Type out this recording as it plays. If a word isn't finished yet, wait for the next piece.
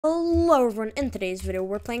Hello everyone, in today's video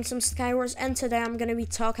we're playing some Skywars, and today I'm gonna be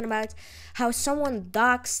talking about how someone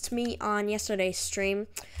doxed me on yesterday's stream.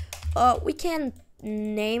 We can't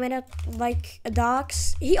name it like a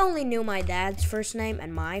dox. He only knew my dad's first name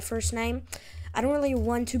and my first name. I don't really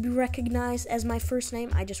want to be recognized as my first name.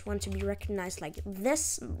 I just want to be recognized like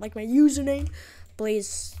this, like my username.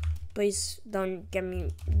 Please don't get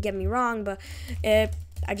me wrong, but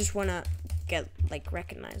I just wanna get like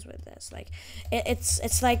recognized with this. Like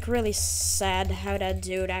it's like really sad how that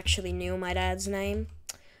dude actually knew my dad's name.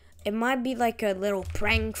 It might be like a little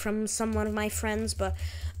prank from some one of my friends, but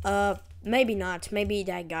maybe not. Maybe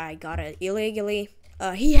that guy got it illegally.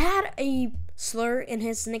 He had a slur in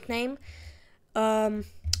his nickname.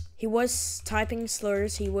 He was typing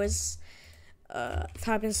slurs. He was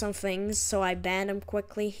typing some things, so I banned him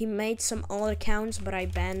quickly. He made some old accounts, but I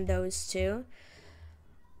banned those too.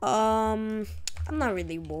 I'm not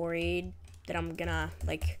really worried that I'm gonna,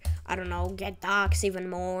 like, I don't know, get doxxed even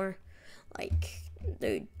more. Like,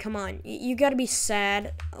 dude, come on. You gotta be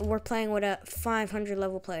sad. We're playing with a 500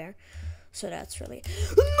 level player. So that's really...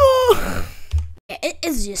 No! It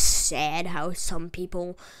is just sad how some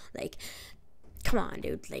people, like, come on,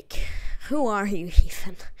 dude. Like, who are you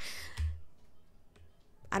even?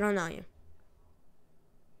 I don't know you.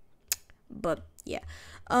 But, yeah.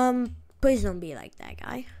 Please don't be like that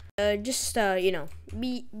guy. Just you know,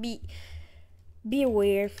 be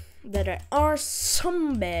aware that there are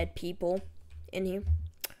some bad people in here.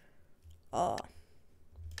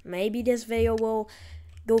 Maybe this video will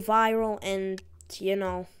go viral and, you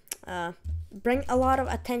know, bring a lot of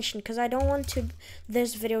attention, because I don't want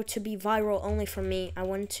this video to be viral only for me. I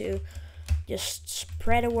want to just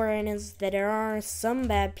spread awareness that there are some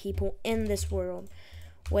bad people in this world,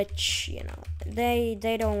 which, you know, they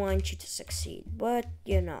don't want you to succeed. But,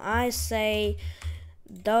 you know, I say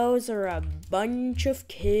those are a bunch of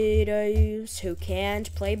kiddos who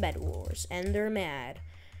can't play bedwars, and they're mad.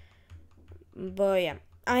 But yeah,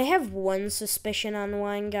 I have one suspicion on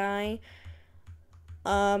one guy.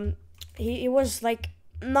 He was like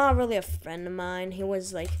not really a friend of mine. He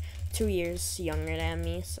was like 2 years younger than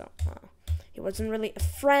me, so he wasn't really a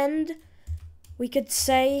friend, we could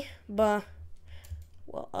say. But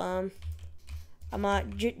well, I'm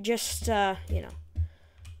just you know,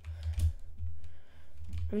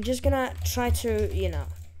 I'm just gonna try to, you know,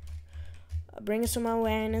 bring some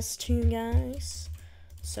awareness to you guys.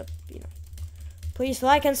 So, you know, please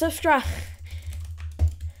like and subscribe.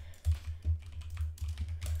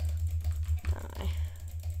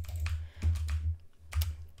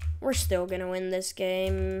 We're still gonna win this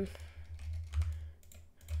game.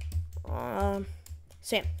 So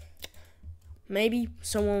yeah. Maybe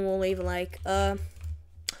someone will leave a like. I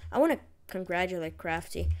want to congratulate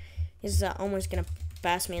Crafty. He's almost gonna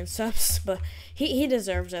pass me in subs, but he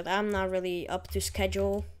deserves it. I'm not really up to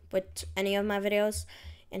schedule with any of my videos,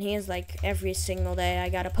 and he is like every single day I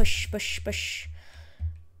gotta push.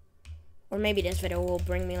 Or maybe this video will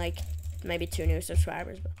bring me like maybe 2 new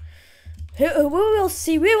subscribers, but we will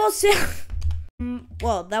see. We will see.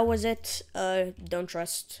 Well, that was it. Don't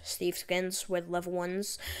trust Steve skins with level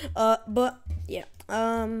 1s. But yeah,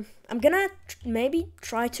 I'm gonna maybe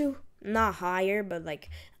try to not hire, but like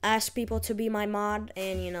ask people to be my mod,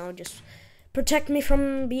 and, you know, just protect me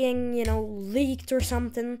from being, you know, leaked or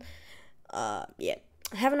something. Yeah,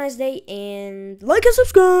 have a nice day, and like and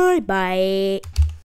subscribe. Bye.